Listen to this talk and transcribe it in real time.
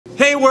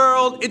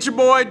world, it's your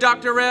boy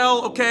Dr.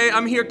 L. Okay,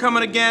 I'm here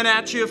coming again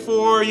at you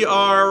for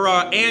our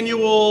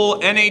annual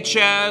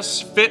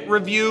NHS Fit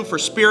Review for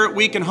Spirit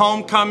Week and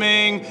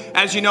Homecoming.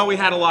 As you know, we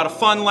had a lot of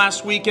fun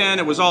last weekend.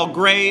 It was all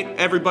great.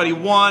 Everybody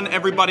won,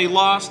 everybody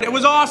lost. It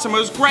was awesome, it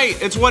was great.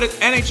 It's what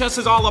NHS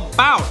is all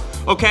about,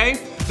 okay?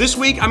 This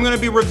week, I'm gonna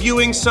be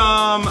reviewing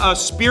some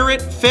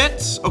Spirit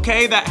Fits,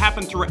 okay, that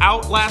happened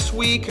throughout last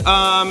week.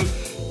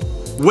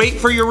 Wait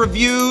for your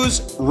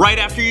reviews right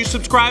after you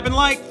subscribe and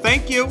like.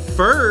 Thank you.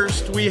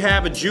 First, we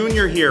have a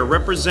junior here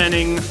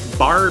representing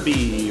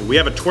Barbie. We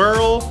have a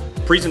twirl,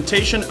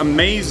 presentation,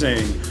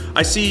 amazing.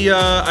 I see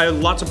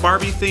lots of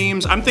Barbie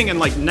themes. I'm thinking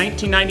like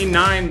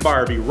 1999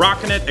 Barbie,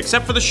 rocking it,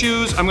 except for the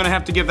shoes. I'm gonna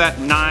have to give that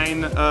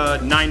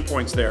 9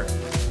 points there.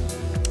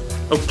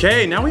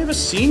 Okay, now we have a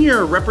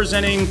senior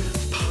representing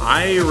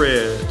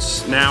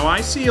Pirates. Now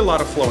I see a lot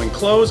of flowing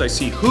clothes, I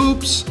see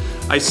hoops,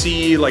 I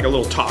see like a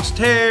little tossed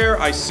hair,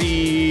 I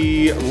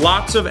see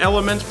lots of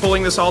elements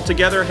pulling this all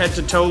together, head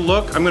to toe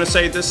look. I'm gonna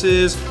say this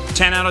is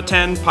 10 out of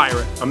 10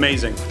 Pirate,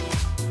 amazing.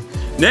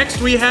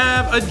 Next we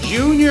have a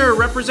junior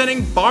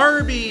representing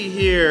Barbie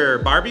here.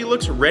 Barbie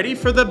looks ready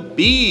for the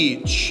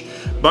beach.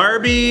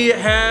 Barbie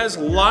has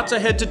lots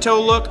of head to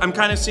toe look. I'm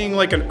kind of seeing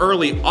like an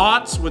early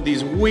aughts with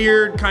these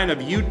weird kind of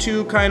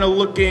U2 kind of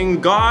looking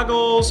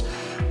goggles.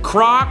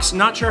 Crocs,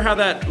 not sure how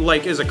that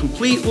like is a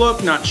complete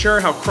look, not sure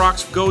how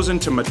Crocs goes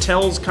into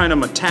Mattel's kind of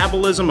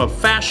metabolism of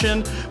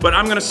fashion, but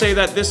I'm gonna say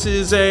that this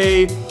is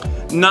a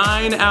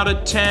 9 out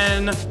of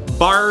 10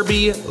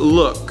 Barbie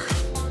look.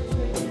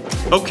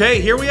 Okay,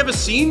 here we have a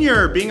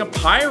senior being a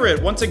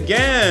pirate once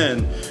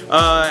again.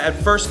 At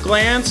first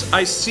glance,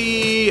 I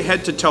see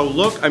head to toe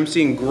look. I'm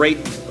seeing great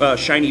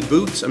shiny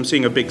boots. I'm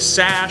seeing a big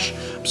sash.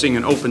 I'm seeing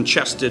an open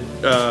chested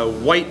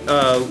white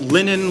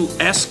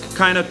linen-esque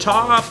kind of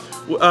top.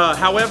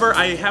 However,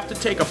 I have to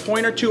take a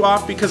point or two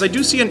off because I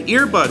do see an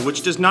earbud,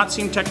 which does not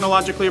seem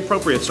technologically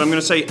appropriate. So I'm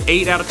gonna say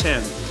 8 out of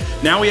 10.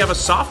 Now we have a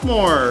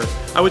sophomore.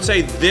 I would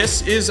say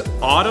this is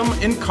autumn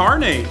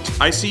incarnate.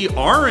 I see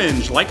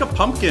orange like a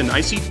pumpkin.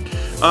 I see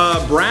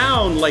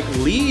brown like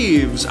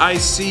leaves. I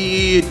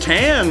see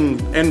tan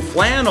and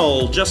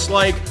flannel just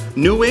like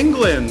New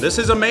England. This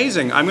is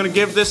amazing. I'm gonna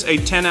give this a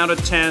 10 out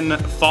of 10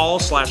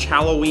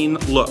 fall/Halloween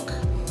look.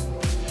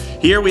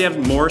 Here we have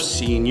more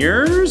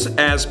seniors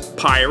as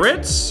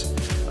pirates.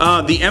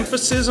 The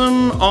emphasis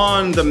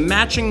on the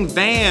matching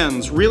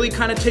Vans really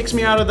kind of takes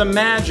me out of the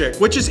magic,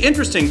 which is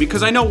interesting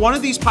because I know one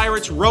of these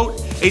pirates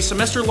wrote a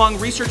semester-long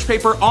research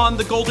paper on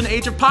the golden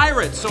age of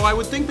pirates, so I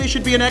would think they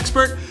should be an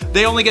expert.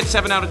 They only get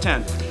 7 out of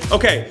 10.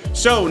 Okay,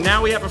 so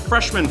now we have a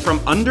freshman from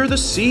Under the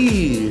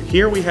Sea.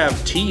 Here we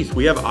have teeth,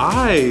 we have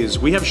eyes,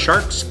 we have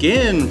shark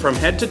skin from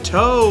head to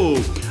toe.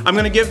 I'm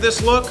gonna give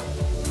this look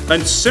a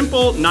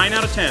simple 9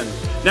 out of 10.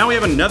 Now we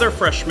have another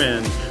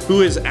freshman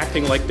who is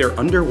acting like they're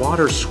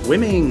underwater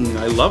swimming.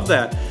 I love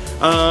that.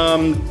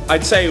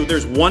 I'd say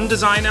there's one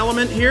design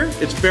element here.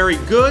 It's very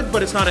good,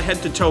 but it's not a head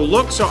to toe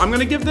look. So I'm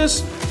gonna give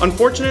this,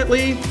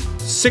 unfortunately,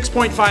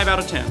 6.5 out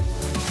of 10.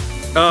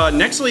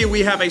 Nextly,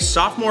 we have a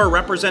sophomore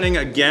representing,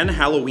 again,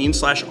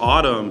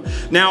 Halloween/autumn.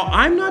 Now,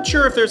 I'm not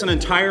sure if there's an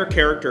entire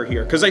character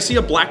here, because I see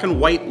a black and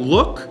white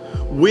look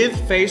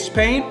with face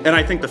paint, and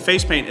I think the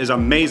face paint is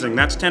amazing.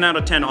 That's 10 out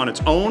of 10 on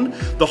its own.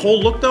 The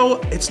whole look, though,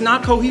 it's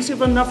not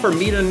cohesive enough for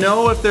me to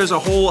know if there's a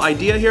whole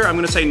idea here. I'm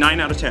gonna say 9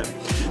 out of 10.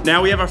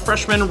 Now we have a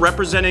freshman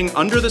representing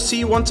Under the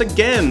Sea once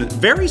again.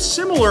 Very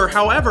similar,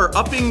 however,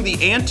 upping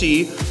the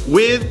ante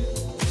with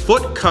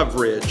foot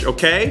coverage,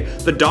 okay?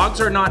 The dogs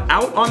are not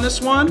out on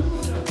this one,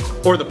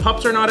 or the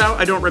pups are not out,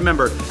 I don't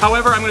remember.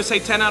 However, I'm gonna say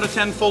 10 out of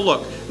 10 full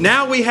look.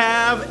 Now we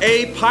have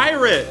a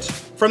pirate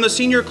from the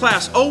senior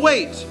class. Oh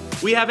wait,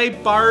 we have a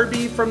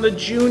Barbie from the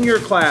junior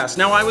class.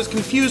 Now I was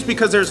confused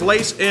because there's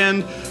lace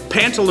and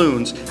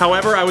pantaloons.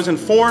 However, I was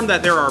informed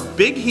that there are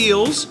big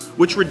heels,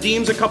 which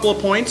redeems a couple of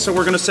points, so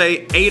we're gonna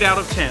say 8 out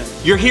of 10.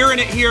 You're hearing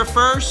it here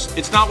first.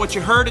 It's not what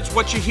you heard, it's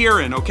what you're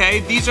hearing,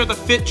 okay? These are the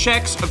fit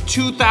checks of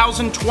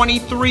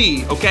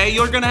 2023, okay?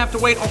 You're gonna have to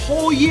wait a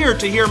whole year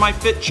to hear my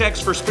fit checks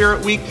for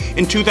Spirit Week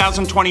in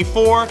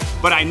 2024,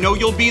 but I know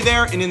you'll be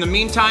there, and in the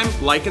meantime,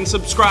 like and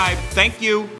subscribe. Thank you.